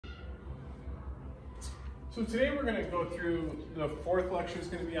So today we're going to go through, the fourth lecture is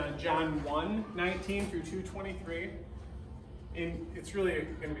going to be on John 1:19 through 2:23. And it's really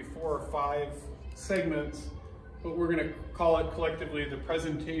going to be 4 or 5 segments, but we're going to call it collectively the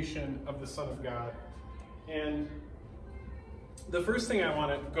presentation of the Son of God. And the first thing I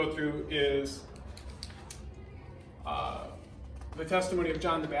want to go through is the testimony of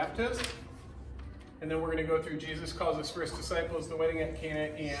John the Baptist. And then we're going to go through Jesus calls his first disciples, the wedding at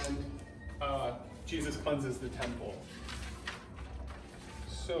Cana, and Jesus cleanses the temple.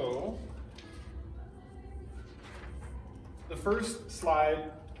 So, the first slide,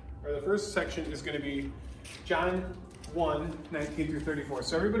 or the first section, is going to be John 1:19 through 34.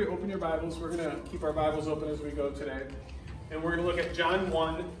 So everybody open your Bibles. We're going to keep our Bibles open as we go today. And we're going to look at John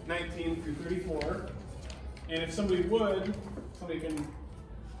 1:19 through 34. And if somebody can...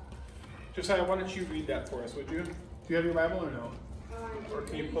 Josiah, why don't you read that for us, would you? Do you have your Bible or no? Or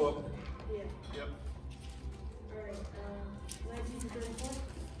can you pull up? Yeah. Yep. All right. 19 to 34.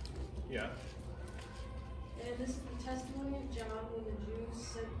 Yeah. And this is the testimony of John when the Jews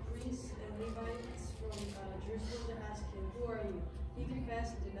sent priests and Levites from Jerusalem to ask him, "Who are you?" He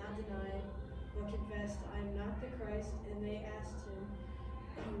confessed, did not deny it, but confessed, "I am not the Christ." And they asked him,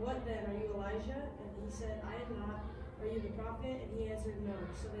 "What then? Are you Elijah?" And he said, "I am not." "Are you the prophet?" And he answered, "No."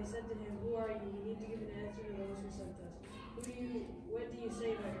 So they said to him, "Who are you? You need to give an answer to those who sent us. What do you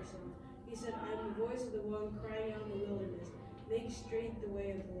say about yourself?" He said, "I am the voice of the one crying out in the wilderness, make straight the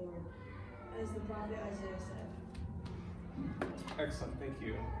way of the Lord," as the prophet Isaiah said. Excellent, thank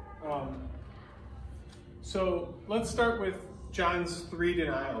you. So let's start with John's 3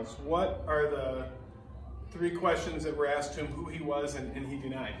 denials. What are the 3 questions that were asked to him, who he was and he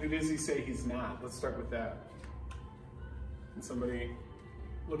denied? Who does he say he's not? Let's start with that. Can somebody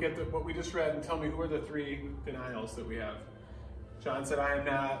look at what we just read and tell me who are the 3 denials that we have? John said, "I am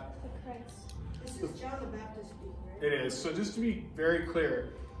not The Christ." This is John the Baptist speaking, right? It is. So just to be very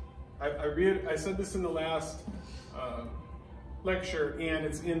clear, I said this in the last lecture, and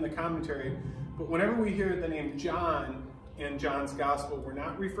it's in the commentary, but whenever we hear the name John in John's gospel, we're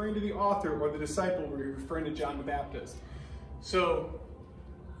not referring to the author or the disciple, we're referring to John the Baptist. So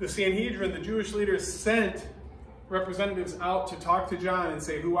the Sanhedrin, the Jewish leaders, sent representatives out to talk to John and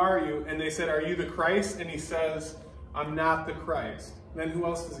say, "Who are you?" And they said, "Are you the Christ?" And he says, "I'm not the Christ." Then who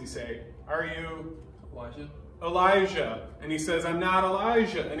else does he say? "Are you Elijah?" And he says, "I'm not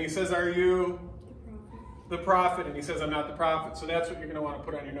Elijah." And he says, "Are you the prophet?" And he says, "I'm not the prophet." So that's what you're going to want to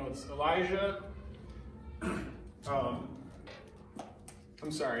put on your notes. Elijah, the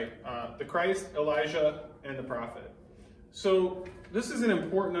Christ, Elijah, and the prophet. So this is an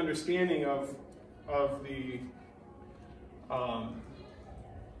important understanding of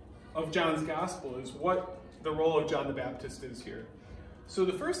John's gospel, is what the role of John the Baptist is here. So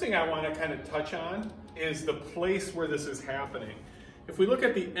the first thing I want to kind of touch on is the place where this is happening. If we look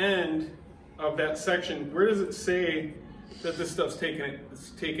at the end of that section, where does it say that this stuff's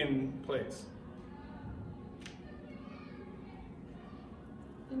taken place?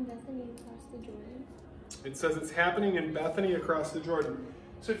 In Bethany across the Jordan. It says it's happening in Bethany across the Jordan.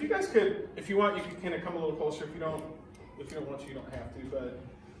 So if you guys could, if you want, you can kind of come a little closer. If you don't want to, you don't have to. But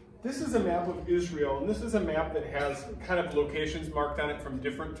this is a map of Israel, and this is a map that has kind of locations marked on it from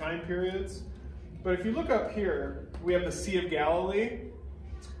different time periods. But if you look up here, we have the Sea of Galilee.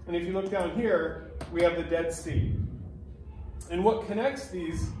 And if you look down here, we have the Dead Sea. And what connects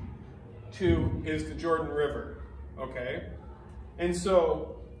these two is the Jordan River, okay? And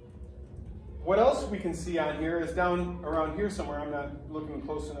so what else we can see on here is down around here somewhere. I'm not looking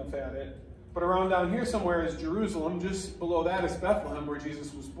close enough at it. But around down here somewhere is Jerusalem. Just below that is Bethlehem, where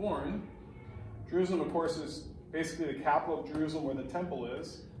Jesus was born. Jerusalem, of course, is basically the capital of Jerusalem, where the temple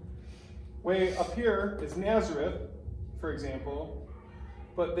is. Way up here is Nazareth, for example.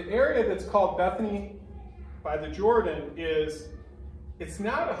 But the area that's called Bethany by the Jordan it's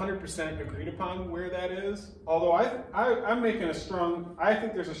not 100% agreed upon where that is. Although I'm making I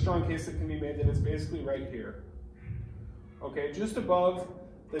think there's a strong case that can be made that it's basically right here. Okay, just above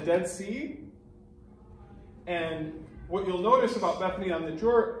the Dead Sea. And what you'll notice about Bethany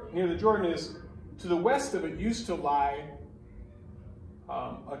near the Jordan is, to the west of it used to lie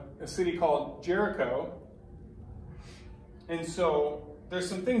a city called Jericho. And so there's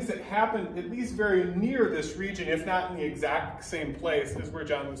some things that happened at least very near this region, if not in the exact same place as where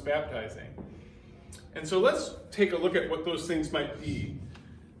John was baptizing. And so let's take a look at what those things might be.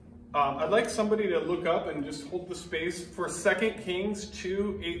 I'd like somebody to look up and just hold the space for 2 Kings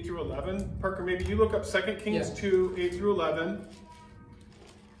 2, 8 through 11. Parker, maybe you look up 2 Kings 2, 8 through 11.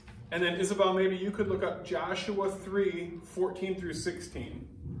 And then Isabel, maybe you could look up Joshua 3, 14 through 16.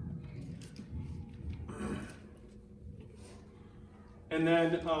 And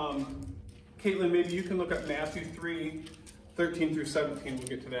then, Caitlin, maybe you can look up Matthew 3, 13 through 17. We'll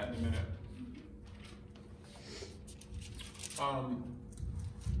get to that in a minute. Here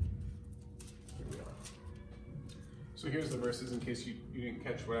we are. So here's the verses in case you didn't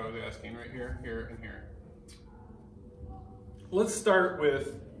catch what I was asking right here, here, and here. Let's start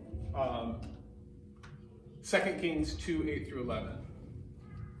with 2 Kings 2, 8 through 11.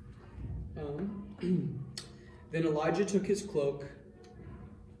 Then Elijah took his cloak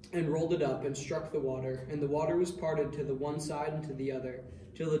and rolled it up and struck the water, and the water was parted to the one side and to the other,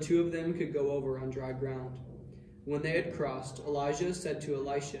 till the two of them could go over on dry ground. When they had crossed, Elijah said to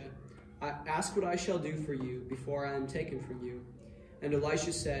Elisha, "Ask what I shall do for you before I am taken from you." And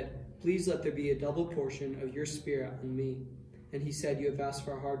Elisha said, "Please let there be a double portion of your spirit on me." And he said, "You have asked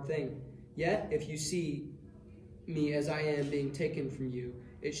for a hard thing. Yet if you see me as I am being taken from you,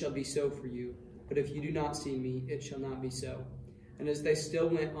 it shall be so for you. But if you do not see me, it shall not be so." And as they still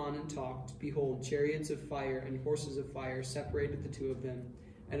went on and talked, behold, chariots of fire and horses of fire separated the two of them,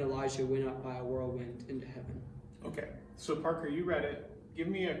 and Elijah went up by a whirlwind into heaven. Okay, so Parker, you read it. Give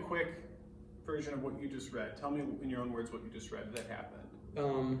me a quick version of what you just read. Tell me in your own words what you just read that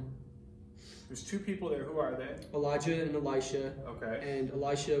happened. There's two people there. Who are they? Elijah and Elisha. Okay. And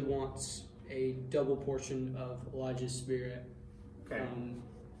Elisha wants a double portion of Elijah's spirit. Okay.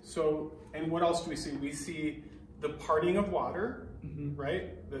 So, and what else do we see? We see the parting of water, right?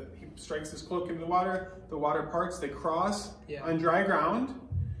 He strikes his cloak into the water parts, they cross on dry ground,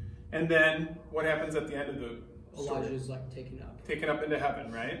 and then what happens at the end of the story? Elijah's like taken up into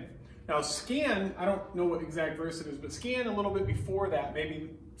heaven, right? Now scan, I don't know what exact verse it is, but scan a little bit before that,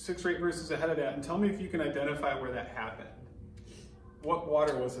 maybe 6 or 8 verses ahead of that, and tell me if you can identify where that happened. What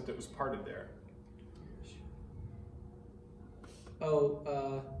water was it that was parted there?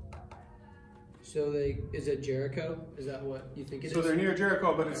 Is it Jericho? Is that what you think it is? So they're near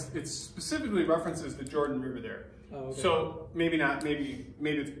Jericho, but it specifically references the Jordan River there. Oh, okay. So maybe not, maybe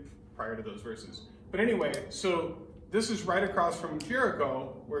it's prior to those verses. But anyway, so this is right across from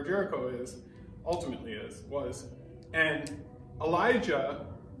Jericho, where Jericho was, and Elijah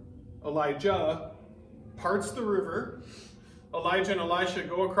parts the river. Elijah and Elisha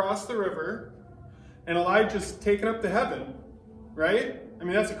go across the river, and Elijah's taken up to heaven, right? I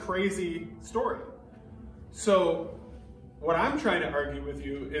mean, that's a crazy story. So what I'm trying to argue with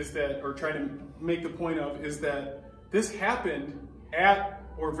you is that, or trying to make the point of, is that this happened at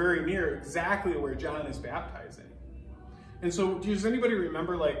or very near exactly where John is baptizing. And so does anybody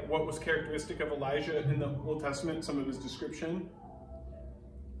remember like what was characteristic of Elijah in the Old Testament, some of his description?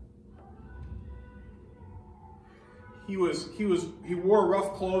 He wore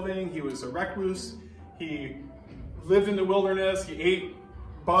rough clothing, he was a recluse, he lived in the wilderness, he ate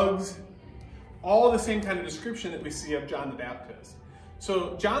bugs, all the same kind of description that we see of John the Baptist.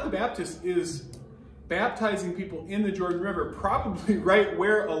 So John the Baptist is baptizing people in the Jordan River, probably right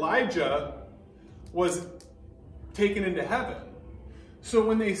where Elijah was taken into heaven. So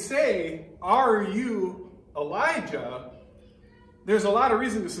when they say, "Are you Elijah?" there's a lot of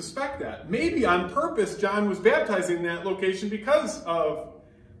reason to suspect that. Maybe on purpose John was baptizing in that location because of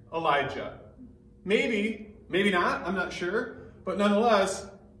Elijah. Maybe not, I'm not sure. But nonetheless,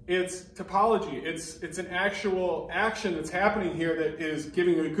 it's typology. It's an actual action that's happening here that is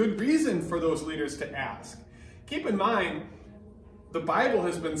giving a good reason for those leaders to ask. Keep in mind, the Bible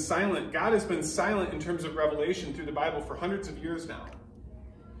has been silent. God has been silent in terms of revelation through the Bible for hundreds of years now.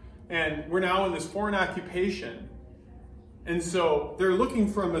 And we're now in this foreign occupation. And so they're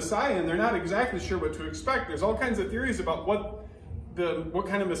looking for a Messiah, and they're not exactly sure what to expect. There's all kinds of theories about what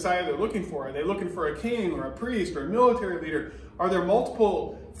kind of Messiah they're looking for. Are they looking for a king or a priest or a military leader? Are there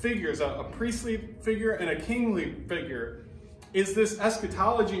multiple figures, a priestly figure and a kingly figure? Is this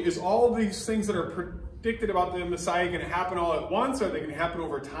eschatology, is all these things that are predicted about the Messiah going to happen all at once? Are they going to happen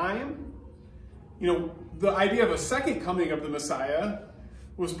over time? You know, the idea of a second coming of the Messiah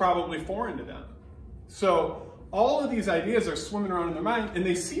was probably foreign to them. So all of these ideas are swimming around in their mind, and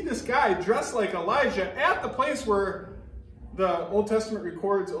they see this guy dressed like Elijah at the place where the Old Testament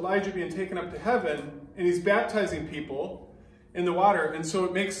records Elijah being taken up to heaven, and he's baptizing people in the water. And so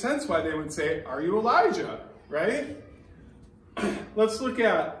it makes sense why they would say, "Are you Elijah?" Right? Let's look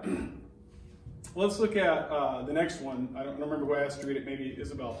at the next one. I don't remember who I asked to read it. Maybe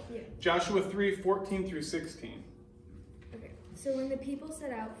Isabel. Yeah. Joshua 3, 14 through 16. Okay. So when the people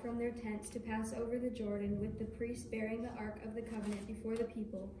set out from their tents to pass over the Jordan with the priests bearing the Ark of the Covenant before the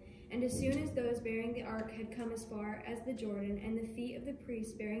people, and as soon as those bearing the ark had come as far as the Jordan, and the feet of the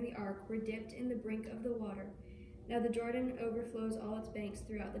priests bearing the ark were dipped in the brink of the water, Now the Jordan overflows all its banks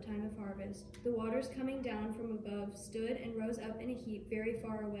throughout the time of harvest. The waters coming down from above stood and rose up in a heap very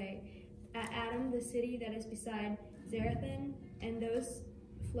far away, at Adam, the city that is beside Zarethan, and those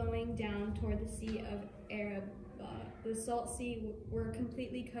flowing down toward the sea of Arabah. The salt sea were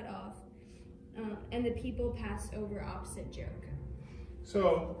completely cut off, and the people passed over opposite Jericho.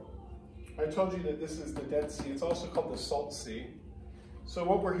 So, I told you that this is the Dead Sea. It's also called the Salt Sea. So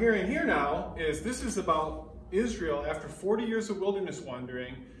what we're hearing here now is this is about Israel after 40 years of wilderness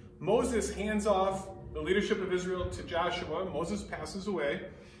wandering. Moses hands off the leadership of Israel to Joshua. Moses passes away.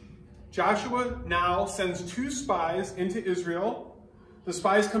 Joshua now sends 2 spies into Israel. The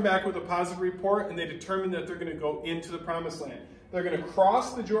spies come back with a positive report, and they determine that they're going to go into the Promised Land. They're going to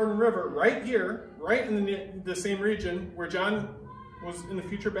cross the Jordan River right here, right in the same region where John was in the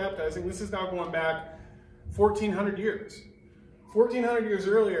future baptizing. This is now going back 1,400 years. 1,400 years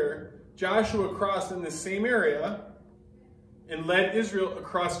earlier, Joshua crossed in the same area and led Israel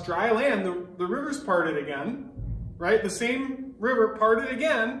across dry land. The river's parted again, right? The same river parted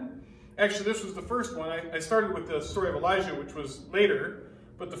again. Actually, this was the first one. I started with the story of Elijah, which was later.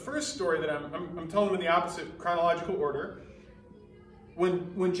 But the first story that I'm telling them in the opposite chronological order.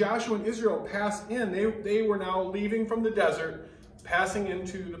 When Joshua and Israel passed in, they were now leaving from the desert, passing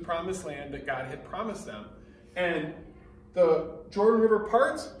into the promised land that God had promised them. And the Jordan River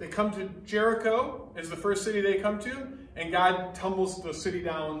parts, they come to Jericho, is the first city they come to, and God tumbles the city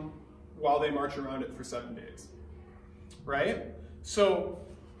down while they march around it for 7 days. Right? So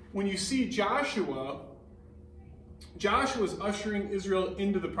when you see Joshua's ushering Israel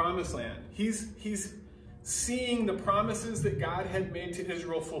into the promised land. He's seeing the promises that God had made to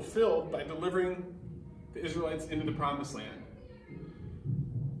Israel fulfilled by delivering the Israelites into the promised land.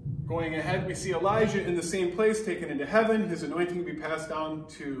 Going ahead, we see Elijah in the same place, taken into heaven. His anointing will be passed down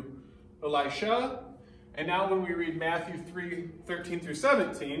to Elisha. And now when we read Matthew 3:13 through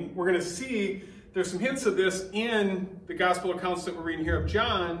 17, we're going to see there's some hints of this in the gospel accounts that we're reading here of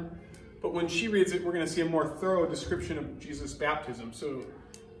John. But when she reads it, we're going to see a more thorough description of Jesus' baptism. So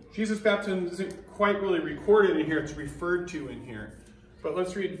Jesus' baptism isn't quite really recorded in here. It's referred to in here. But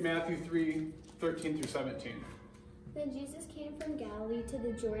let's read Matthew 3:13 through 17. Then Jesus came from Galilee to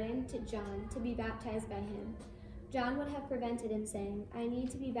the Jordan to John to be baptized by him. John would have prevented him, saying, I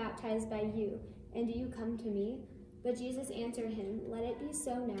need to be baptized by you, and do you come to me? But Jesus answered him, Let it be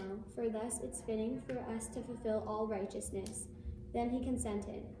so now, for thus it's fitting for us to fulfill all righteousness. Then he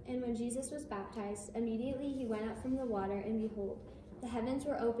consented. And when Jesus was baptized, immediately he went up from the water, and behold, the heavens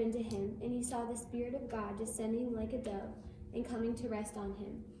were opened to him, and he saw the Spirit of God descending like a dove and coming to rest on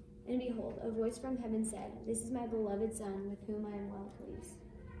him. And behold, a voice from heaven said, This is my beloved Son, with whom I am well pleased.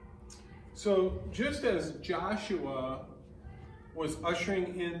 So just as Joshua was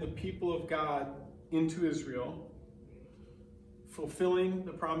ushering in the people of God into Israel, fulfilling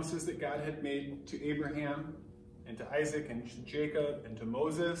the promises that God had made to Abraham and to Isaac and to Jacob and to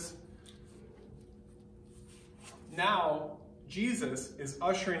Moses, now Jesus is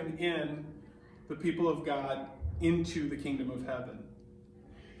ushering in the people of God into the kingdom of heaven.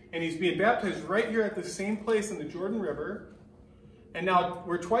 And he's being baptized right here at the same place in the Jordan River. And now,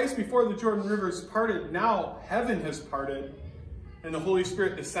 we're twice before the Jordan River is parted. Now, heaven has parted, and the Holy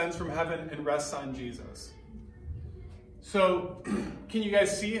Spirit descends from heaven and rests on Jesus. So, can you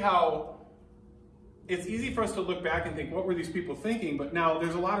guys see how it's easy for us to look back and think, what were these people thinking? But now,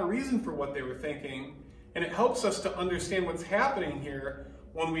 there's a lot of reason for what they were thinking, and it helps us to understand what's happening here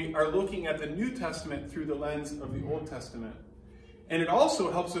when we are looking at the New Testament through the lens of the Old Testament. And it also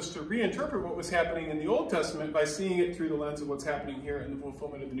helps us to reinterpret what was happening in the Old Testament by seeing it through the lens of what's happening here in the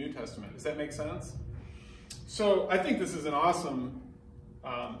fulfillment of the New Testament. Does that make sense? So I think this is an awesome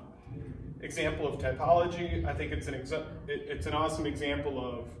example of typology. I think it's an awesome example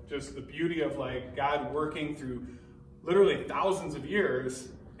of just the beauty of like God working through literally thousands of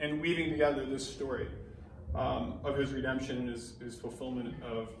years and weaving together this story of his redemption and his fulfillment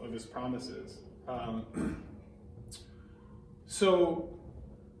of his promises. So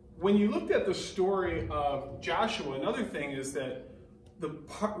when you looked at the story of Joshua, another thing is that the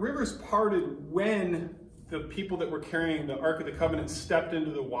rivers parted when the people that were carrying the Ark of the Covenant stepped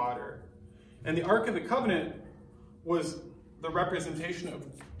into the water. And the Ark of the Covenant was the representation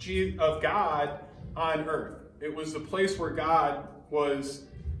of God on earth. It was the place where God was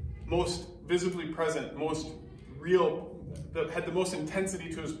most visibly present, most real, that had the most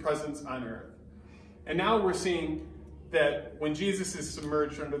intensity to his presence on earth. And now we're seeing that when Jesus is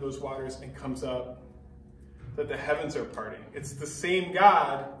submerged under those waters and comes up, that the heavens are parting. It's the same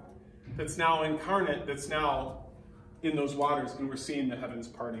God that's now incarnate, that's now in those waters, and we're seeing the heavens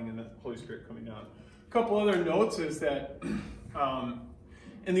parting and the Holy Spirit coming down. couple other notes is that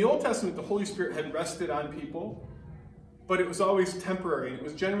in the Old Testament, the Holy Spirit had rested on people, but it was always temporary. It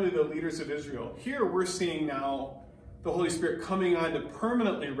was generally the leaders of Israel. Here we're seeing now the Holy Spirit coming on to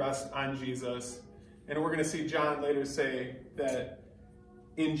permanently rest on Jesus. And we're going to see John later say that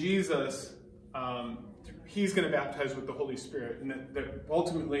in Jesus, he's going to baptize with the Holy Spirit, and that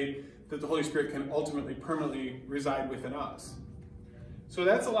ultimately, that the Holy Spirit can ultimately permanently reside within us. So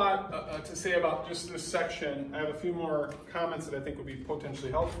that's a lot to say about just this section. I have a few more comments that I think will be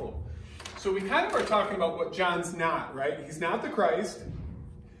potentially helpful. So we kind of are talking about what John's not, right? He's not the Christ,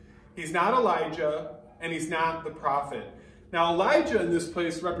 he's not Elijah, and he's not the prophet. Now Elijah in this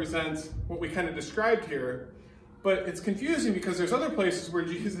place represents what we kind of described here, but it's confusing because there's other places where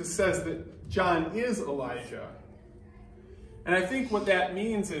Jesus says that John is Elijah. And I think what that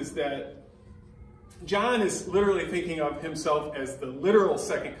means is that John is literally thinking of himself as the literal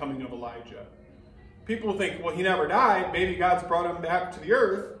second coming of Elijah. People think, well, he never died. Maybe God's brought him back to the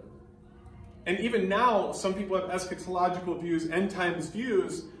earth. And even now, some people have eschatological views, end times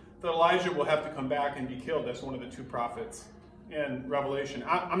views, that Elijah will have to come back and be killed. That's one of the two prophets in Revelation.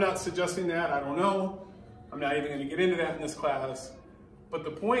 I'm not suggesting that. I don't know. I'm not even going to get into that in this class. But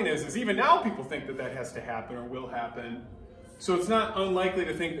the point is even now people think that that has to happen or will happen. So it's not unlikely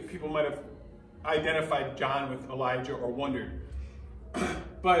to think that people might have identified John with Elijah or wondered.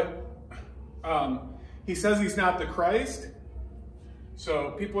 But he says he's not the Christ.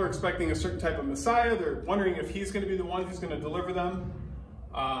 So people are expecting a certain type of Messiah. They're wondering if he's going to be the one who's going to deliver them.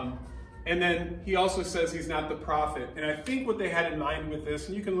 And then he also says he's not the prophet. And I think what they had in mind with this,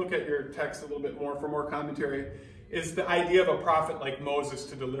 and you can look at your text a little bit more for more commentary, is the idea of a prophet like Moses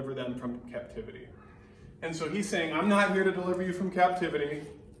to deliver them from captivity. And so he's saying, I'm not here to deliver you from captivity.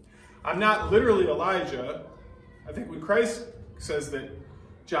 I'm not literally Elijah. I think when Christ says that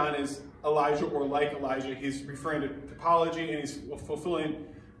John is Elijah or like Elijah, he's referring to typology, and he's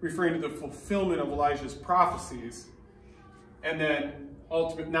referring to the fulfillment of Elijah's prophecies. And then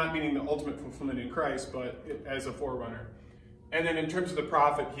not meaning the ultimate fulfillment in Christ, but as a forerunner. And then in terms of the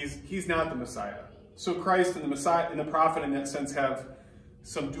prophet, he's not the Messiah. So Christ and the Messiah and the prophet in that sense have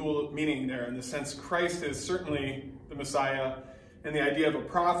some dual meaning there. In the sense, Christ is certainly the Messiah, and the idea of a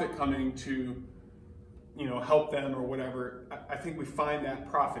prophet coming to, help them or whatever, I think we find that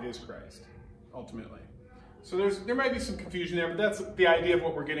prophet is Christ, ultimately. So there might be some confusion there, but that's the idea of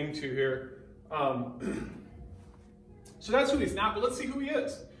what we're getting to here. So that's who he's not, but let's see who he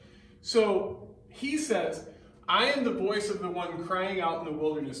is. So he says, I am the voice of the one crying out in the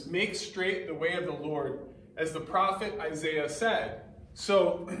wilderness, make straight the way of the Lord, as the prophet Isaiah said.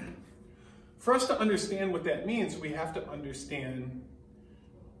 So for us to understand what that means, we have to understand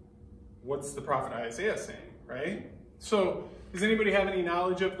what's the prophet Isaiah saying, right? So does anybody have any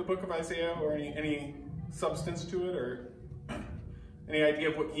knowledge of the book of Isaiah or any substance to it, or any idea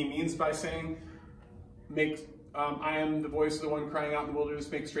of what he means by saying, I am the voice of the one crying out in the wilderness,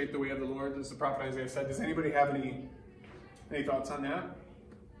 make straight the way of the Lord, as the prophet Isaiah said. Does anybody have any thoughts on that?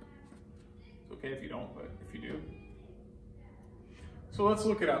 It's okay if you don't, but if you do. So let's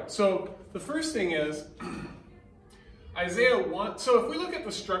look it up. So the first thing is, Isaiah 1, so if we look at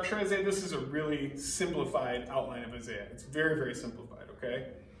the structure of Isaiah, this is a really simplified outline of Isaiah. It's very, very simplified, okay?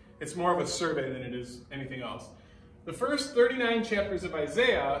 It's more of a survey than it is anything else. The first 39 chapters of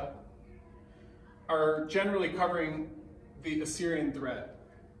Isaiah are generally covering the Assyrian threat.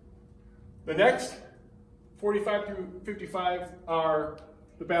 The next 45 through 55 are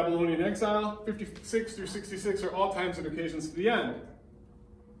the Babylonian exile. 56 through 66 are all times and occasions to the end.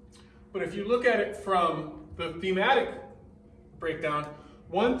 But if you look at it from the thematic breakdown,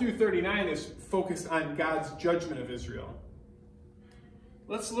 1 through 39 is focused on God's judgment of Israel.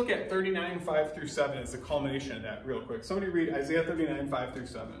 Let's look at 39, 5 through 7 as the culmination of that real quick. Somebody read Isaiah 39, 5 through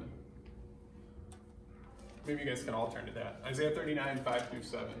 7. Maybe you guys can all turn to that. Isaiah 39, 5 through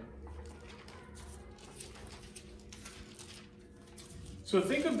 7. So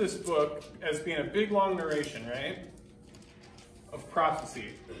think of this book as being a big, long narration, right? Of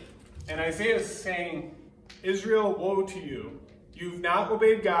prophecy. And Isaiah is saying, Israel, woe to you. You've not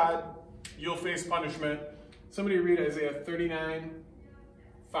obeyed God. You'll face punishment. Somebody read Isaiah 39,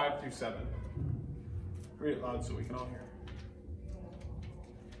 5 through 7. Read it loud so we can all hear.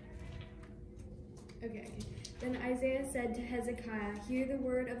 Okay. Then Isaiah said to Hezekiah, hear the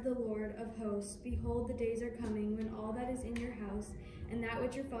word of the Lord of hosts. Behold, the days are coming when all that is in your house and that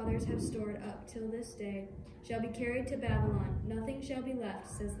which your fathers have stored up till this day shall be carried to Babylon. Nothing shall be left,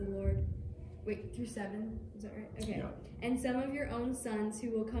 says the Lord. Wait, through 7? Is that right? Okay. Yeah. And some of your own sons who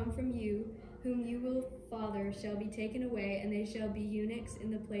will come from you, whom you will father, shall be taken away, and they shall be eunuchs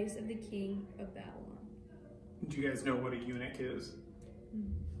in the place of the king of Babylon. Do you guys know what a eunuch is?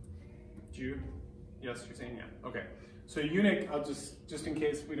 Jew? Yes, you're saying yeah. Okay. So a eunuch, I'll just in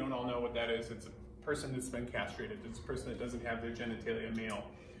case we don't all know what that is, it's a person that's been castrated. It's a person that doesn't have their genitalia male.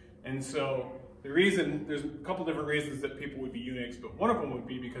 And so the reason, there's a couple different reasons that people would be eunuchs, but one of them would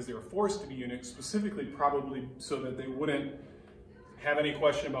be because they were forced to be eunuchs, specifically probably so that they wouldn't have any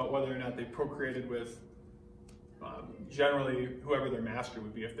question about whether or not they procreated with generally whoever their master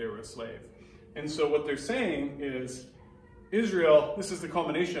would be if they were a slave. And so what they're saying is, Israel, this is the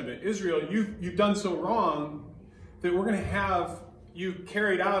culmination of it, Israel, you've done so wrong that we're going to have you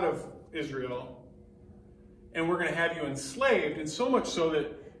carried out of Israel and we're going to have you enslaved, and so much so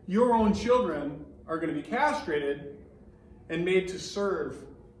that your own children are going to be castrated and made to serve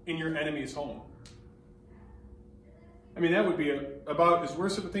in your enemy's home. I mean, that would be about as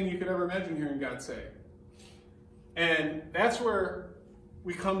worse of a thing you could ever imagine hearing God say. And that's where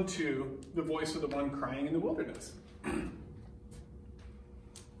we come to the voice of the one crying in the wilderness.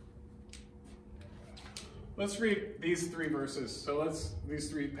 Let's read these three verses. So these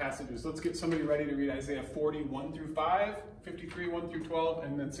three passages. Let's get somebody ready to read Isaiah 40, 1 through 5, 53, 1 through 12,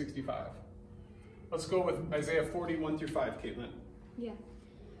 and then 65. Let's go with Isaiah 40, 1 through 5, Caitlin. Yeah.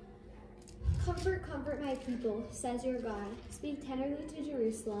 Comfort, comfort my people, says your God. Speak tenderly to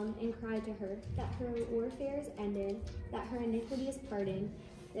Jerusalem and cry to her that her warfare is ended, that her iniquity is pardoned,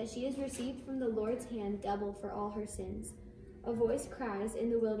 that she has received from the Lord's hand double for all her sins. A voice cries in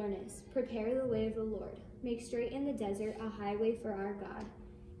the wilderness, prepare the way of the Lord. Make straight in the desert a highway for our God.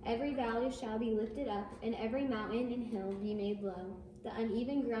 Every valley shall be lifted up, and every mountain and hill be made low. The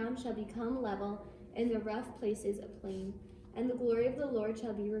uneven ground shall become level, and the rough places a plain. And the glory of the Lord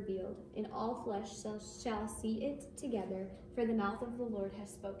shall be revealed, and all flesh shall see it together, for the mouth of the Lord has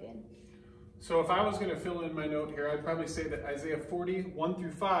spoken. So if I was going to fill in my note here, I'd probably say that Isaiah 40, 1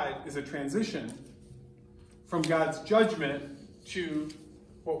 through 5 is a transition from God's judgment to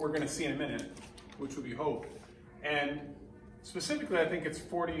what we're going to see in a minute, which would be hope. And specifically, I think it's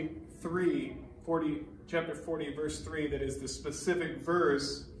chapter 40, verse 3, that is the specific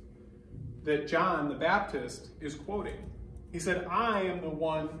verse that John the Baptist is quoting. He said, I am the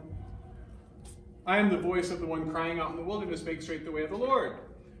voice of the one crying out in the wilderness, make straight the way of the Lord.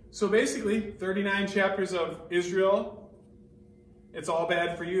 So basically, 39 chapters of Israel, it's all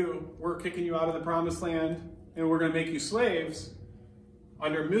bad for you. We're kicking you out of the promised land, and we're going to make you slaves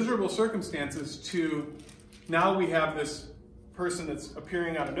under miserable circumstances, to now we have this person that's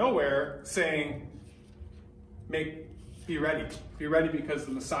appearing out of nowhere saying, be ready. Be ready because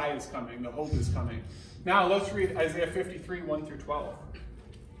the Messiah is coming. The hope is coming. Now let's read Isaiah 53, 1 through 12.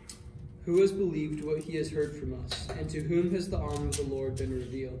 Who has believed what he has heard from us, and to whom has the arm of the Lord been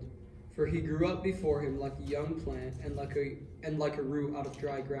revealed? For he grew up before him like a young plant, and like a root out of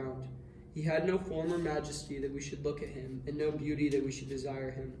dry ground. He had no form or majesty that we should look at him, and no beauty that we should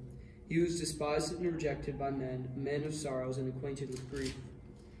desire him. He was despised and rejected by men, a man of sorrows and acquainted with grief,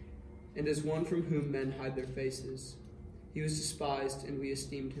 and as one from whom men hide their faces. He was despised, and we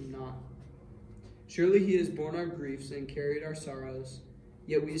esteemed him not. Surely he has borne our griefs and carried our sorrows,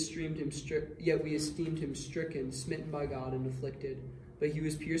 yet we esteemed him stricken, smitten by God, and afflicted. But he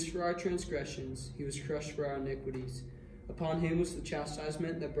was pierced for our transgressions, he was crushed for our iniquities. Upon him was the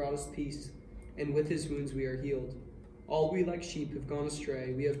chastisement that brought us peace, and with his wounds we are healed. All we like sheep have gone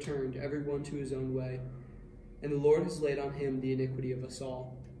astray, we have turned every one to his own way, and the Lord has laid on him the iniquity of us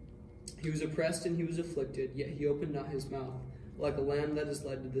all. He was oppressed and he was afflicted, yet he opened not his mouth, like a lamb that is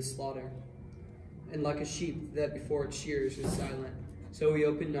led to the slaughter, and like a sheep that before its shearers is silent, so he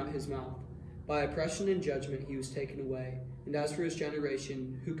opened not his mouth. By oppression and judgment he was taken away. And as for his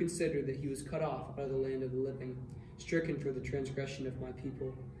generation, who considered that he was cut off out of the land of the living, stricken for the transgression of my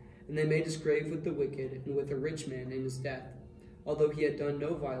people? And they made his grave with the wicked, and with a rich man in his death, although he had done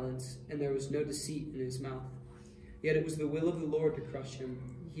no violence, and there was no deceit in his mouth. Yet it was the will of the Lord to crush him.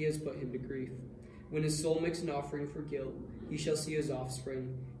 He has put him to grief. When his soul makes an offering for guilt, he shall see his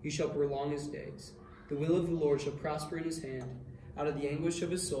offspring. He shall prolong his days. The will of the Lord shall prosper in his hand. Out of the anguish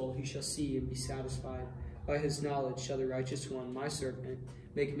of his soul he shall see and be satisfied. By his knowledge shall the righteous one, my servant,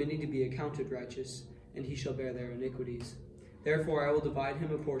 make many to be accounted righteous, and he shall bear their iniquities. Therefore I will divide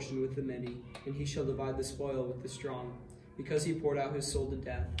him a portion with the many, and he shall divide the spoil with the strong, because he poured out his soul to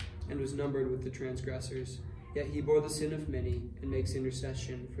death, and was numbered with the transgressors. Yet he bore the sin of many, and makes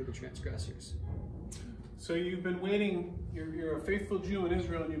intercession for the transgressors. So you've been waiting, you're a faithful Jew in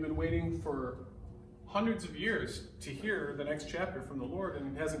Israel, and you've been waiting for hundreds of years to hear the next chapter from the Lord,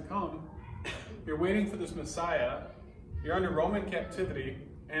 and it hasn't come. You're waiting for this Messiah. You're under Roman captivity,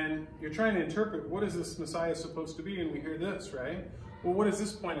 and you're trying to interpret what is this Messiah supposed to be, and we hear this, right? Well, what does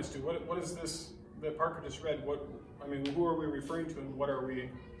this point us to? What is this that Parker just read, who are we referring to, and what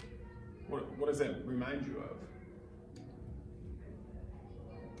does that remind you of?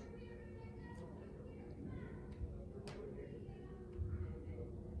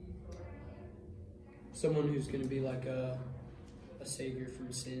 Someone who's going to be like a savior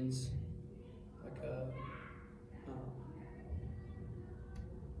from sins, like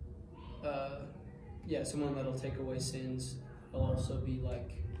someone that'll take away sins. Will also be like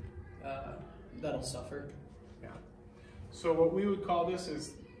that'll suffer. Yeah. So what we would call this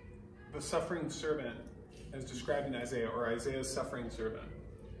is the suffering servant, as described in Isaiah, or Isaiah's suffering servant.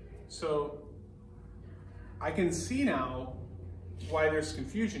 So I can see now why there's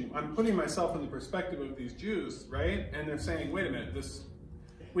confusion. I'm putting myself in the perspective of these Jews, right? And they're saying, wait a minute,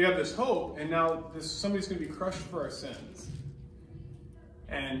 we have this hope, and now somebody's going to be crushed for our sins.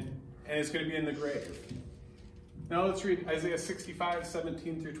 And it's going to be in the grave. Now let's read Isaiah 65,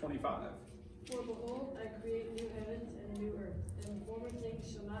 17 through 25. For behold, I create new heavens and a new earth, and the former things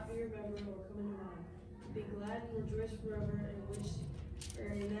shall not be remembered or come into mind. Be glad and rejoice forever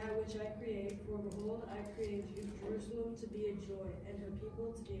in that which I create. For behold, I create Jerusalem to be a joy, and her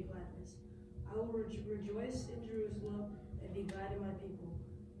people to be a gladness. I will rejoice in Jerusalem and be glad in my people.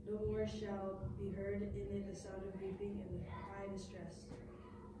 No more shall be heard in it the sound of weeping and the cry of distress.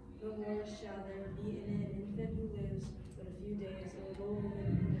 No more shall there be in it an infant who lives but a few days, and an old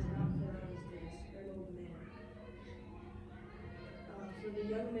woman who does not fill out his days, or an old man. For the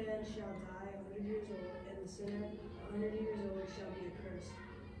young man shall die 100 years old, and the sinner 100 years old shall be accursed.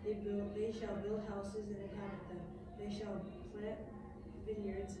 They shall build houses and inhabit them. They shall plant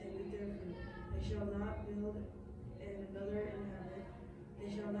vineyards and eat their fruit. They shall not build and another inhabit. They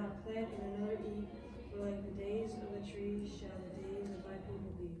shall not plant and another eat. For like the days of the tree shall the days of my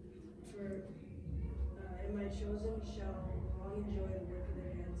people be. And my chosen shall long enjoy the work of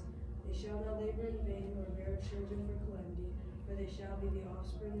their hands. They shall not labor in vain nor bear children for calamity, for they shall be the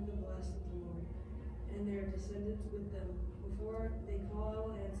offspring of the blessed of the Lord, and their descendants with them. Before they call, I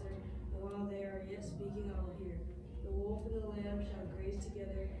will answer, and while they are yet speaking, I will hear. The wolf and the lamb shall graze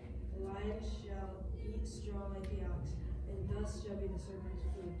together, the lion shall eat straw like the ox, and thus shall be the serpent's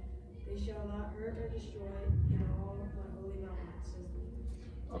food. They shall not hurt or destroy in all my holy mountain, says the Lord.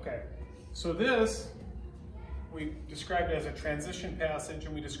 Okay, so this we described as a transition passage,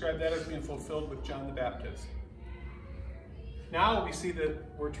 and we described that as being fulfilled with John the Baptist. Now we see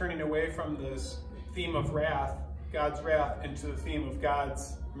that we're turning away from this theme of wrath, God's wrath, into the theme of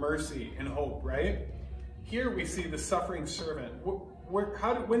God's mercy and hope, right? Here we see the suffering servant.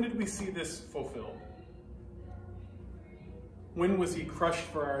 When did we see this fulfilled? When was he crushed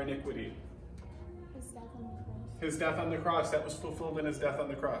for our iniquity? His death on the cross. His death on the cross. That was fulfilled in his death on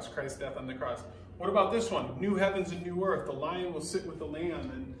the cross, Christ's death on the cross. What about this one? New heavens and new earth. The lion will sit with the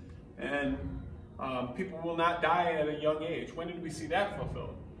lamb, and people will not die at a young age. When did we see that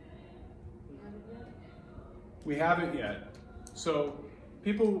fulfilled? We haven't yet. So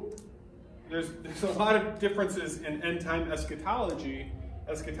there's a lot of differences in end time eschatology.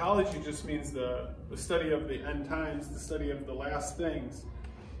 Eschatology just means the study of the end times, the study of the last things.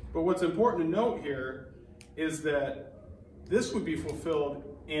 But what's important to note here is that this would be fulfilled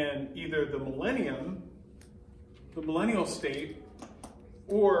in either the millennial state,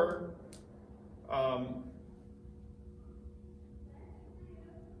 or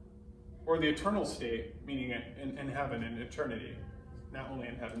the eternal state, meaning in heaven, in eternity. Not only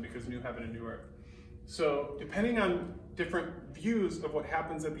in heaven, because new heaven and new earth. So depending on different views of what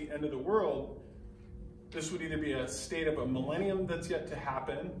happens at the end of the world, this would either be a state of a millennium that's yet to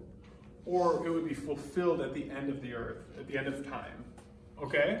happen, or it would be fulfilled at the end of the earth, at the end of time.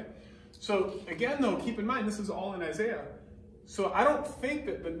 Okay? So again, though, keep in mind, this is all in Isaiah. So I don't think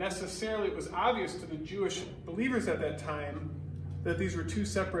that necessarily it was obvious to the Jewish believers at that time that these were two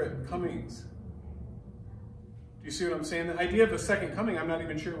separate comings. Do you see what I'm saying? The idea of a second coming, I'm not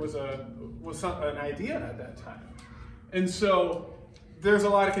even sure was an idea at that time. And so there's a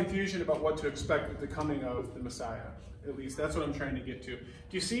lot of confusion about what to expect with the coming of the Messiah. At least that's what I'm trying to get to. Do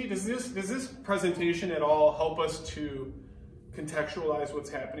you see, does this presentation at all help us to contextualize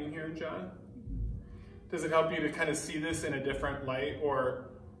what's happening here in John? Does it help you to kind of see this in a different light? Or,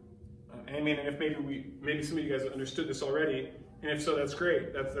 I mean, if maybe some of you guys understood this already, and if so, that's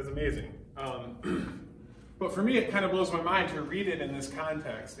great. That's amazing. But for me, it kind of blows my mind to read it in this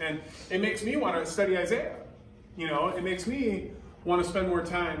context. And it makes me want to study Isaiah. You know, it makes me want to spend more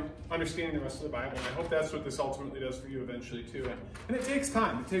time understanding the rest of the Bible. And I hope that's what this ultimately does for you eventually too. And it takes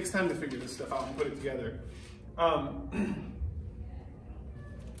time. It takes time to figure this stuff out and put it together.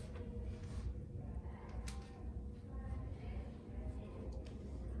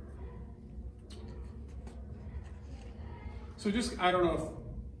 So just, I don't know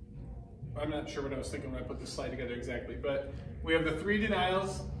if, I'm not sure what I was thinking when I put this slide together exactly, but we have the 3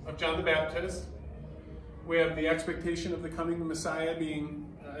 denials of John the Baptist. We have the expectation of the coming Messiah being,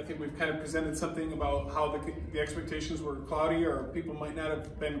 I think we've kind of presented something about how the expectations were cloudy, or people might not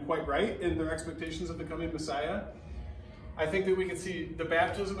have been quite right in their expectations of the coming Messiah. I think that we can see the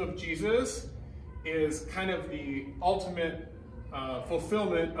baptism of Jesus is kind of the ultimate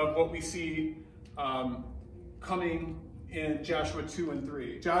fulfillment of what we see coming in Joshua 2 and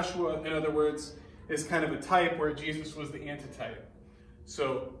 3. Joshua, in other words, is kind of a type where Jesus was the antitype.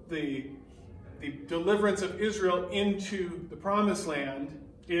 So the deliverance of Israel into the promised land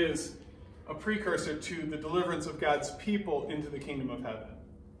is a precursor to the deliverance of God's people into the kingdom of heaven,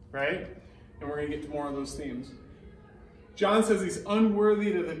 right? And we're going to get to more of those themes. John says he's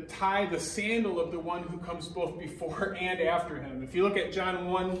unworthy to tie the sandal of the one who comes both before and after him. If you look at John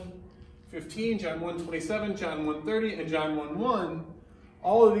 1:15, John 1:27, John 1:30, and John 1:1,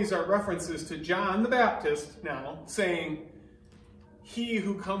 all of these are references to John the Baptist now saying, he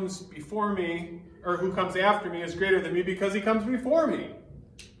who comes before me, or who comes after me, is greater than me because he comes before me.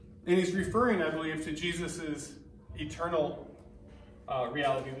 And he's referring, I believe, to Jesus' eternal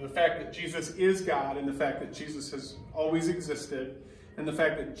reality, the fact that Jesus is God, and the fact that Jesus has always existed, and the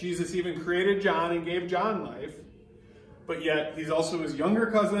fact that Jesus even created John and gave John life, but yet he's also his younger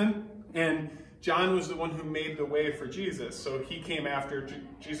cousin, and John was the one who made the way for Jesus. So he came after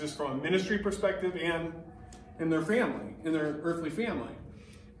Jesus from a ministry perspective and in their family, in their earthly family.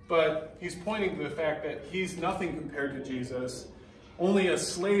 But he's pointing to the fact that he's nothing compared to Jesus. Only a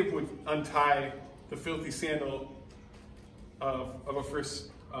slave would untie the filthy sandal of a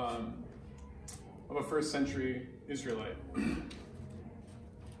first century Israelite.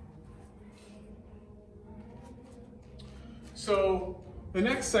 So the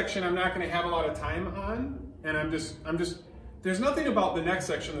next section I'm not going to have a lot of time on, and I'm just there's nothing about the next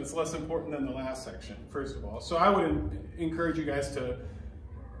section that's less important than the last section, first of all. So I would encourage you guys to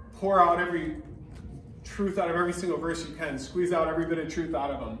pour out every truth out of every single verse you can, squeeze out every bit of truth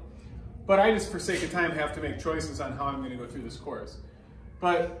out of them. But I just, for sake of time, have to make choices on how I'm going to go through this course.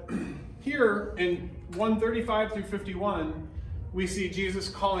 But here in 1:35 through 51, we see Jesus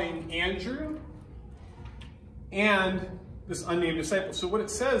calling Andrew and this unnamed disciple. So what it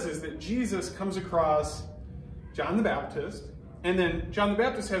says is that Jesus comes across John the Baptist, and then John the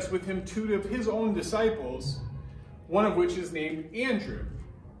Baptist has with him 2 of his own disciples, one of which is named Andrew,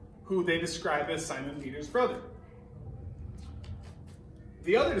 who they describe as Simon Peter's brother.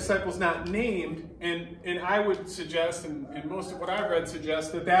 The other disciple's not named, and I would suggest, and most of what I've read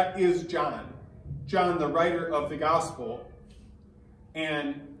suggests, that that is John. John, the writer of the gospel,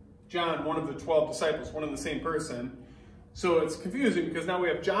 and John, one of the 12 disciples, one and the same person. So it's confusing because now we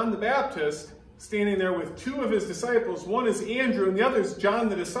have John the Baptist standing there with 2 of his disciples. One is Andrew, and the other is John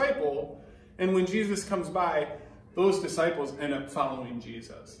the disciple. And when Jesus comes by, those disciples end up following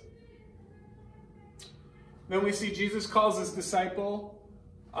Jesus. Then we see Jesus calls his disciples.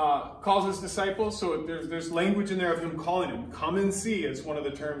 So there's language in there of him calling him. Come and see is one of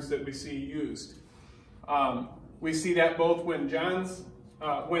the terms that we see used. We see that both when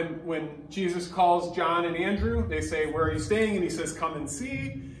when Jesus calls John and Andrew, they say, "Where are you staying?" And he says, "Come and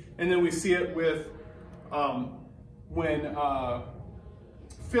see." And then we see it with when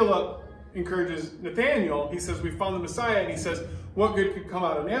Philip encourages Nathanael. He says, "We found the Messiah," and he says, "What good could come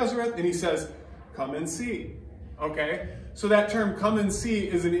out of Nazareth?" And he says, "Come and see." Okay, so that term "come and see"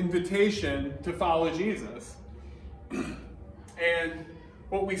 is an invitation to follow Jesus. And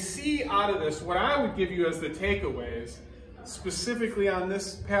what we see out of this, what I would give you as the takeaways, specifically on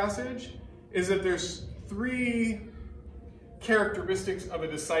this passage, is that there's 3 characteristics of a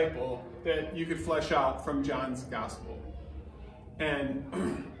disciple that you could flesh out from John's gospel. And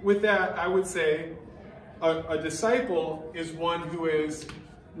with that, I would say a disciple is one who is,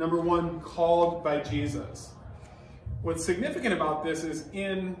 number 1, called by Jesus. What's significant about this is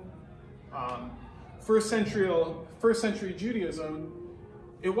in first century Judaism,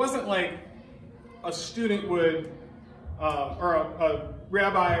 it wasn't like a student would, or a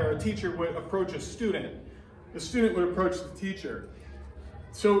rabbi or a teacher would approach a student. The student would approach the teacher.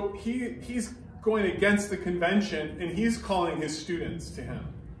 So he's going against the convention, and he's calling his students to him,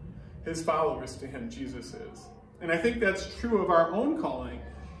 his followers to him, Jesus is. And I think that's true of our own calling.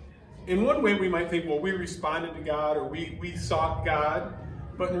 In one way, we might think, well, we responded to God, or we sought God.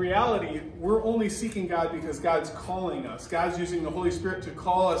 But in reality, we're only seeking God because God's calling us. God's using the Holy Spirit to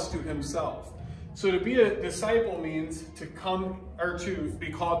call us to himself. So to be a disciple means to come, or to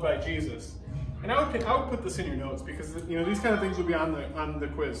be called by Jesus. And I would put this in your notes because these kind of things will be on the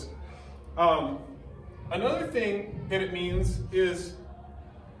quiz. Another thing that it means is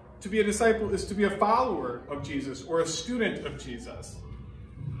to be a disciple is to be a follower of Jesus or a student of Jesus.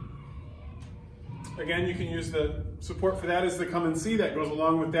 Again, you can use the support for that as the come and see that goes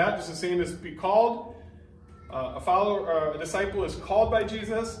along with that, just the same as be called. A disciple is called by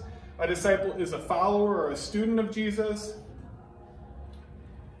Jesus. A disciple is a follower or a student of Jesus.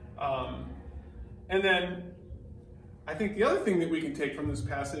 And then I think the other thing that we can take from this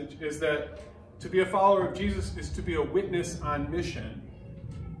passage is that to be a follower of Jesus is to be a witness on mission.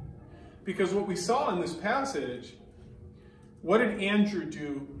 Because what we saw in this passage, what did Andrew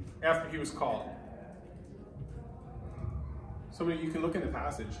do after he was called? Somebody, you can look in the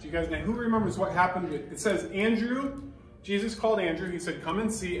passage. Do you guys know? Who remembers what happened? It says Andrew, Jesus called Andrew. He said, come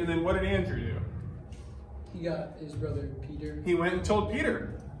and see. And then what did Andrew do? He got his brother Peter. He went and told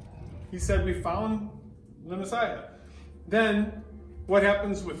Peter. He said, we found the Messiah. Then what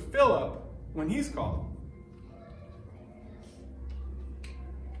happens with Philip when he's called?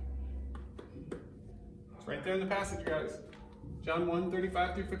 It's right there in the passage, guys. John 1,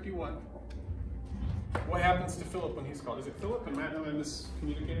 35 through 51. What happens to Philip when he's called? Is it Philip? Am I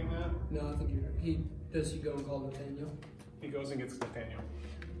miscommunicating that? No, I think you're right. He go and call Nathaniel. He goes and gets Nathaniel.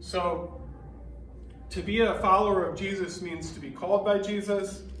 So, to be a follower of Jesus means to be called by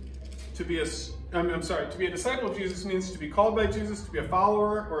Jesus. To be a disciple of Jesus means to be called by Jesus, to be a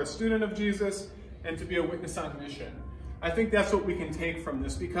follower or a student of Jesus, and to be a witness on mission. I think that's what we can take from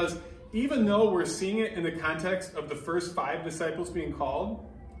this, because even though we're seeing it in the context of the first 5 disciples being called,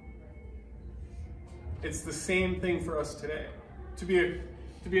 it's the same thing for us today. To be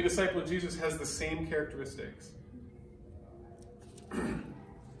a disciple of Jesus has the same characteristics.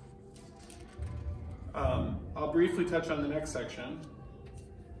 I'll briefly touch on the next section,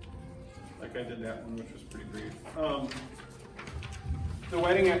 like I did that one, which was pretty brief. The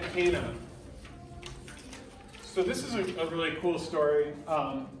wedding at Cana. So this is a really cool story.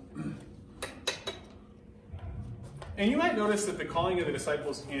 And you might notice that the calling of the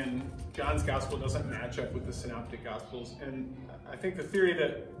disciples in John's gospel doesn't match up with the synoptic gospels. And I think the theory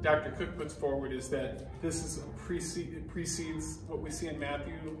that Dr. Cook puts forward is that this precedes what we see in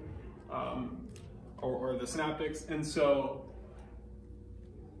Matthew or the synoptics. And so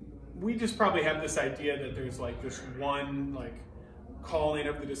we just probably have this idea that there's like this one like calling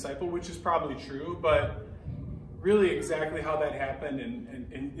of the disciple, which is probably true, but really exactly how that happened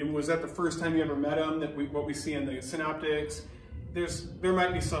and was that the first time you ever met him, that what we see in the synoptics, there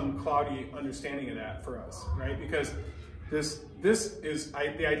might be some cloudy understanding of that for us, right? Because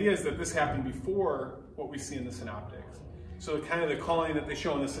the idea is that this happened before what we see in the synoptics. So kind of the calling that they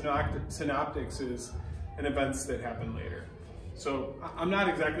show in the synoptics is an events that happen later. So I'm not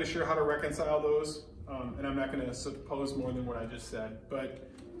exactly sure how to reconcile those, and I'm not going to suppose more than what I just said, but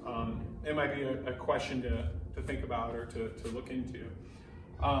it might be a question to think about or to look into.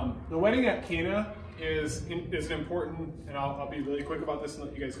 The wedding at Cana is important, and I'll be really quick about this and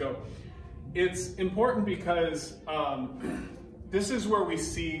let you guys go. It's important because this is where we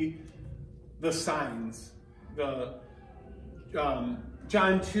see the signs.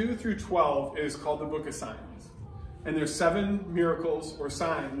 John 2 through 12 is called the Book of Signs. And there's 7 miracles or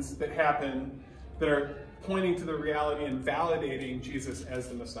signs that happen that are pointing to the reality and validating Jesus as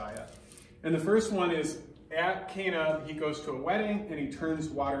the Messiah. And the first one is at Cana, he goes to a wedding and he turns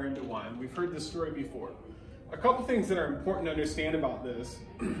water into wine. We've heard this story before. A couple things that are important to understand about this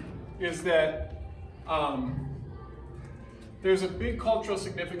is that there's a big cultural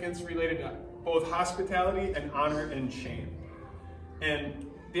significance related to both hospitality and honor and shame. And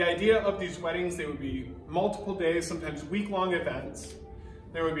the idea of these weddings, they would be multiple days, sometimes week-long events.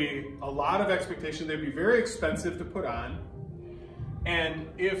 There would be a lot of expectation. They'd be very expensive to put on. And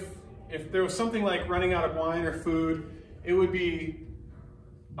if there was something like running out of wine or food, it would be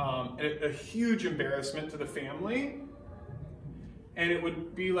a huge embarrassment to the family. And it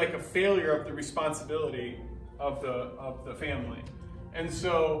would be like a failure of the responsibility of the family. And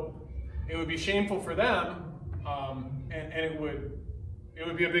so it would be shameful for them, and it would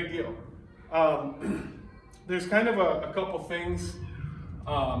be a big deal. There's kind of a couple things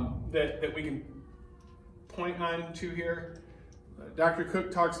that we can point on to here. Dr.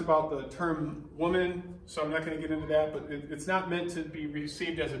 Cook talks about the term woman, so I'm not going to get into that, but it's not meant to be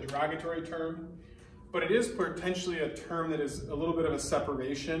received as a derogatory term, but it is potentially a term that is a little bit of a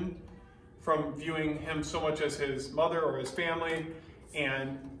separation from viewing him so much as his mother or his family,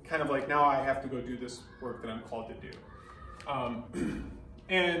 and kind of like, now I have to go do this work that I'm called to do.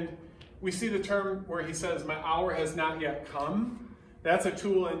 And we see the term where he says, my hour has not yet come. That's a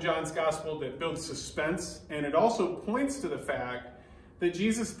tool in John's gospel that builds suspense, and it also points to the fact that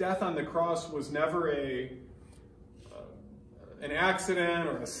Jesus' death on the cross was never an accident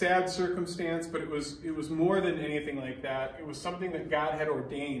or a sad circumstance, but it was more than anything like that. It was something that God had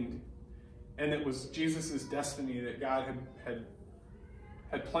ordained, and it was Jesus' destiny that God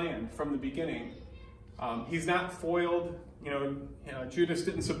had planned from the beginning. He's not foiled. Judas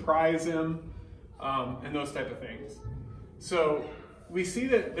didn't surprise him, and those type of things. So we see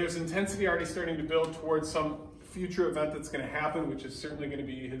that there's intensity already starting to build towards some future event that's going to happen, which is certainly going to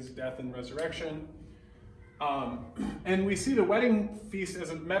be his death and resurrection. And we see the wedding feast as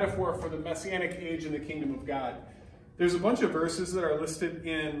a metaphor for the Messianic age in the kingdom of God. There's a bunch of verses that are listed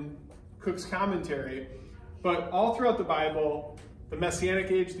in Cook's commentary, but all throughout the Bible, the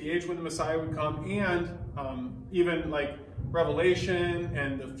Messianic age, the age when the Messiah would come, and even like Revelation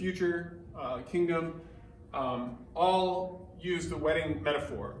and the future kingdom, all use the wedding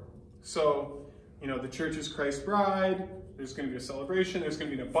metaphor. So, the church is Christ's bride, there's going to be a celebration, there's going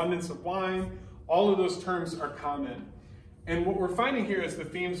to be an abundance of wine. All of those terms are common. And what we're finding here is the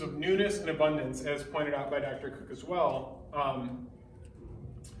themes of newness and abundance, as pointed out by Dr. Cook as well.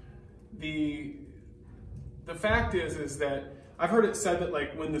 The fact is that I've heard it said that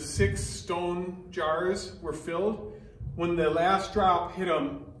like when the 6 stone jars were filled, when the last drop hit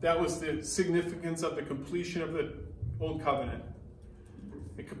them, that was the significance of the completion of the old covenant.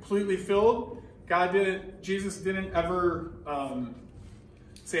 It completely filled. Jesus didn't ever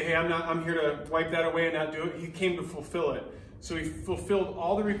say, hey, I'm here to wipe that away and not do it. He came to fulfill it. So he fulfilled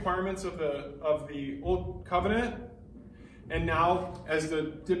all the requirements of the old covenant. And now, as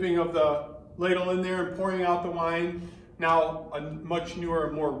the dipping of the ladle in there and pouring out the wine, now a much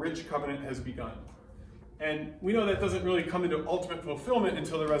newer, more rich covenant has begun. And we know that doesn't really come into ultimate fulfillment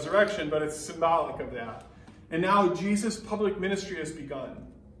until the resurrection, but it's symbolic of that. And now Jesus' public ministry has begun.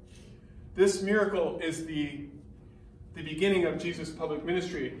 This miracle is the beginning of Jesus' public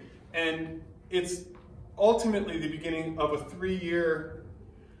ministry. And it's ultimately the beginning of a 3-year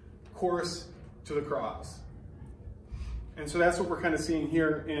course to the cross. And so that's what we're kind of seeing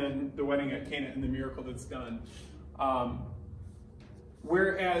here in the wedding at Cana and the miracle that's done.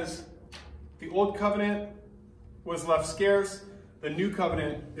 Whereas the old covenant was left scarce, the new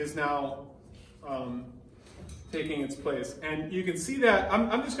covenant is now taking its place. And you can see that,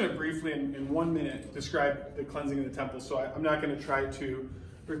 I'm just going to briefly, in 1 minute, describe the cleansing of the temple. So I'm not going to try to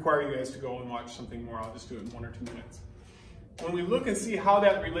require you guys to go and watch something more. I'll just do it in 1 or 2 minutes. When we look and see how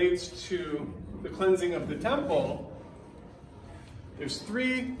that relates to the cleansing of the temple, there's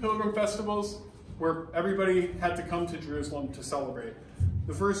 3 pilgrim festivals where everybody had to come to Jerusalem to celebrate.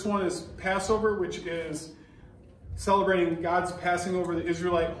 The first one is Passover, which is celebrating God's passing over the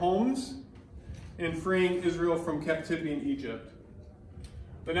Israelite homes and freeing Israel from captivity in Egypt.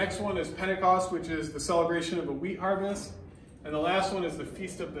 The next one is Pentecost, which is the celebration of a wheat harvest. And the last one is the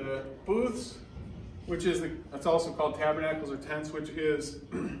Feast of the Booths, which is, that's also called Tabernacles or Tents, which is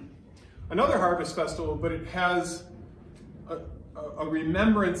another harvest festival, but it has a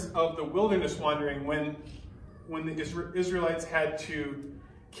remembrance of the wilderness wandering when the Israelites had to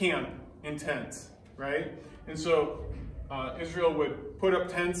camp in tents, right? And so Israel would put up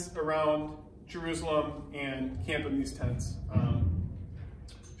tents around Jerusalem and camp in these tents.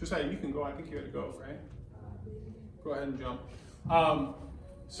 Josiah, you can go. I think you had to go, right? Go ahead and jump.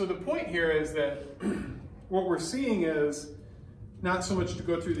 So the point here is that what we're seeing is not so much to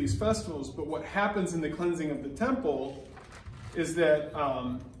go through these festivals, but what happens in the cleansing of the temple is that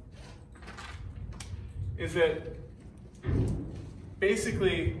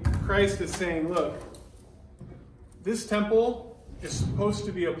basically Christ is saying, look, this temple is supposed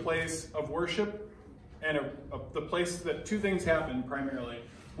to be a place of worship and the place that 2 things happen primarily.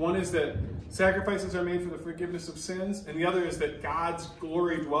 One is that sacrifices are made for the forgiveness of sins, and the other is that God's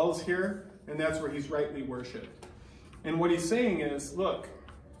glory dwells here, and that's where he's rightly worshipped. And what he's saying is, look,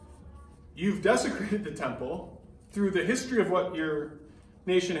 you've desecrated the temple through the history of what your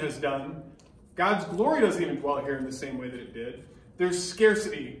nation has done. God's glory doesn't even dwell here in the same way that it did. There's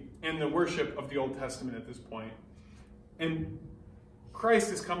scarcity in the worship of the Old Testament at this point. And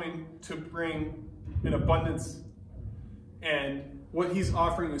Christ is coming to bring an abundance, and what he's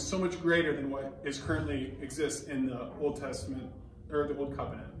offering is so much greater than what is currently exists in the Old Testament, or the Old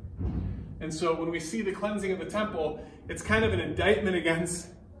Covenant. And so when we see the cleansing of the temple, it's kind of an indictment against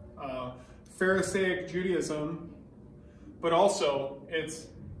Pharisaic Judaism, but also it's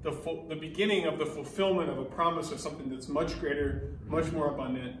the beginning of the fulfillment of a promise of something that's much greater, much more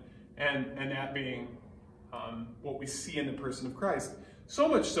abundant, and that being what we see in the person of Christ. So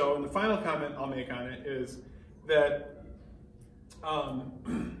much so, and the final comment I'll make on it is that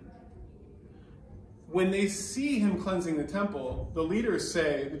when they see him cleansing the temple, the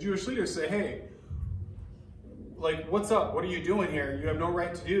Jewish leaders say, hey, like, what's up? What are you doing here? You have no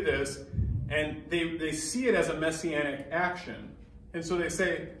right to do this. And they see it as a messianic action. And so they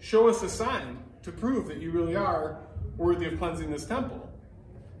say, show us a sign to prove that you really are worthy of cleansing this temple.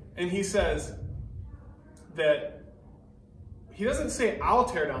 And he says that, he doesn't say, I'll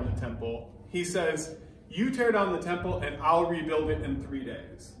tear down the temple. He says, you tear down the temple and I'll rebuild it in 3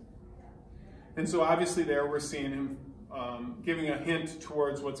 days. And so obviously there we're seeing him giving a hint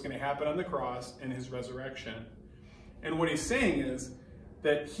towards what's going to happen on the cross and his resurrection. And what he's saying is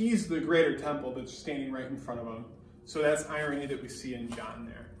that he's the greater temple that's standing right in front of him. So that's irony that we see in John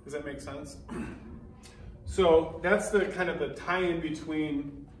there. Does that make sense? So that's the kind of the tie-in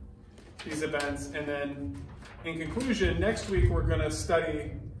between these events. And then in conclusion, next week we're going to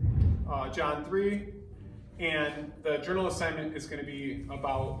study John 3. And the journal assignment is going to be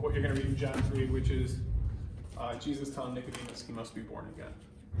about what you're going to read in John 3, which is Jesus telling Nicodemus he must be born again.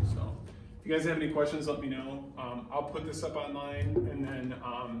 So if you guys have any questions, let me know. I'll put this up online, and then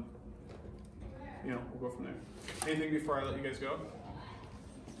we'll go from there. Anything before I let you guys go? All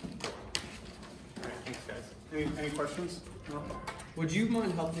right, thanks, guys. Any questions? No? Would you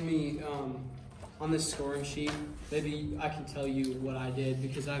mind helping me on this scoring sheet? Maybe I can tell you what I did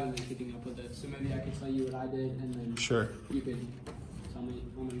because I haven't been keeping up with it. So maybe I can tell you what I did, and then you can tell me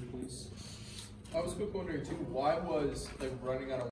how many points. I was quick wondering too, why was like running out of